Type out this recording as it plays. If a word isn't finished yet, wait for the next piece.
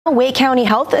Wake County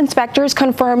health inspectors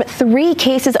confirm 3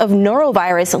 cases of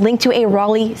norovirus linked to a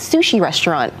Raleigh sushi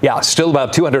restaurant. Yeah, still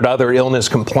about 200 other illness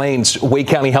complaints. Wake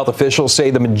County health officials say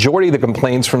the majority of the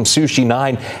complaints from Sushi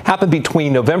 9 happened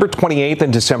between November 28th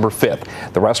and December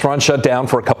 5th. The restaurant shut down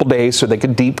for a couple days so they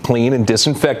could deep clean and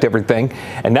disinfect everything.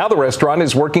 And now the restaurant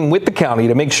is working with the county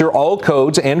to make sure all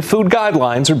codes and food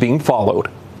guidelines are being followed.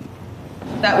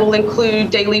 That will include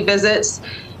daily visits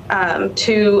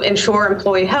to ensure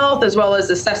employee health, as well as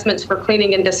assessments for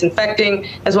cleaning and disinfecting,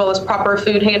 as well as proper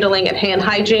food handling and hand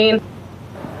hygiene.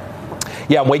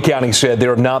 Yeah, Wake County said there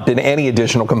have not been any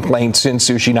additional complaints since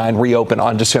Sushi 9 reopened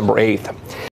on December 8th.